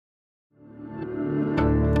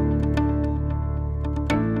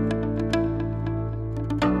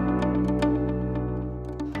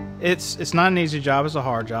It's not an easy job, it's a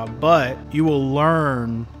hard job, but you will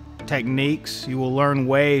learn techniques, you will learn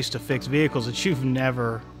ways to fix vehicles that you've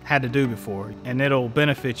never had to do before, and it'll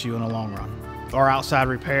benefit you in the long run. Our outside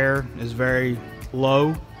repair is very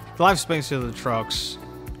low. The life expectancy of the trucks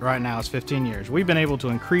right now is 15 years. We've been able to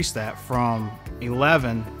increase that from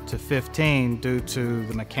 11 to 15 due to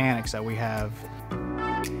the mechanics that we have.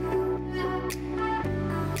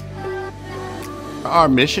 Our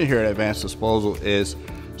mission here at Advanced Disposal is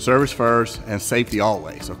service first and safety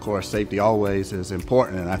always. Of course, safety always is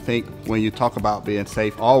important, and I think when you talk about being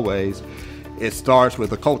safe always, it starts with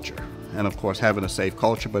the culture, and of course having a safe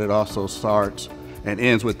culture, but it also starts and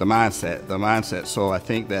ends with the mindset. So I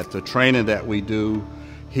think that the training that we do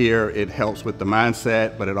here, it helps with the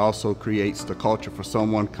mindset, but it also creates the culture for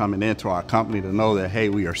someone coming into our company to know that, hey,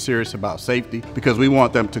 we are serious about safety, because we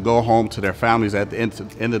want them to go home to their families at the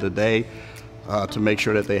end of the day to make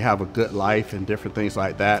sure that they have a good life and different things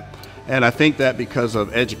like that. And I think that because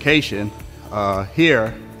of education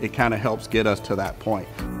here, it kind of helps get us to that point.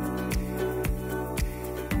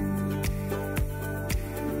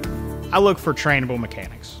 I look for trainable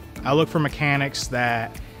mechanics. I look for mechanics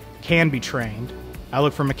that can be trained. I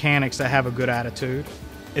look for mechanics that have a good attitude.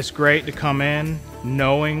 It's great to come in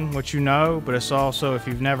knowing what you know, but it's also, if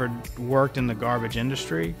you've never worked in the garbage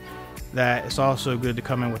industry, that it's also good to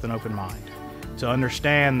come in with an open mind. To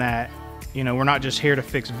understand that, you know, we're not just here to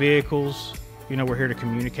fix vehicles, you know, we're here to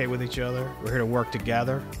communicate with each other, we're here to work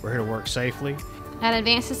together, we're here to work safely. At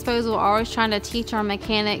Advanced Disposal, we're always trying to teach our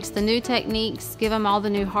mechanics the new techniques, give them all the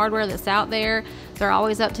new hardware that's out there. They're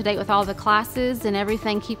always up to date with all the classes and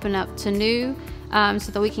everything, keeping up to new,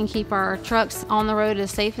 so that we can keep our trucks on the road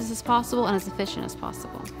as safe as possible and as efficient as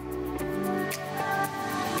possible.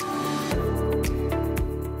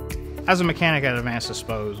 As a mechanic at Advanced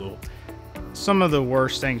Disposal, some of the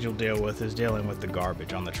worst things you'll deal with is dealing with the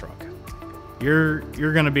garbage on the truck. You're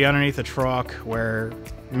going to be underneath a truck where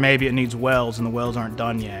maybe it needs welds and the welds aren't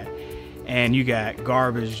done yet, and you got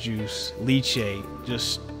garbage juice, leachate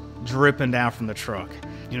just dripping down from the truck.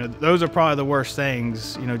 You know, those are probably the worst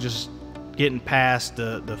things, you know, just getting past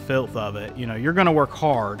the filth of it. You know, you're going to work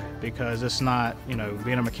hard because it's not, you know,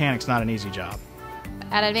 being a mechanic's not an easy job.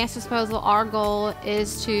 At Advanced Disposal, our goal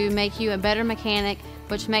is to make you a better mechanic,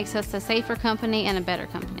 which makes us a safer company and a better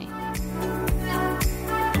company.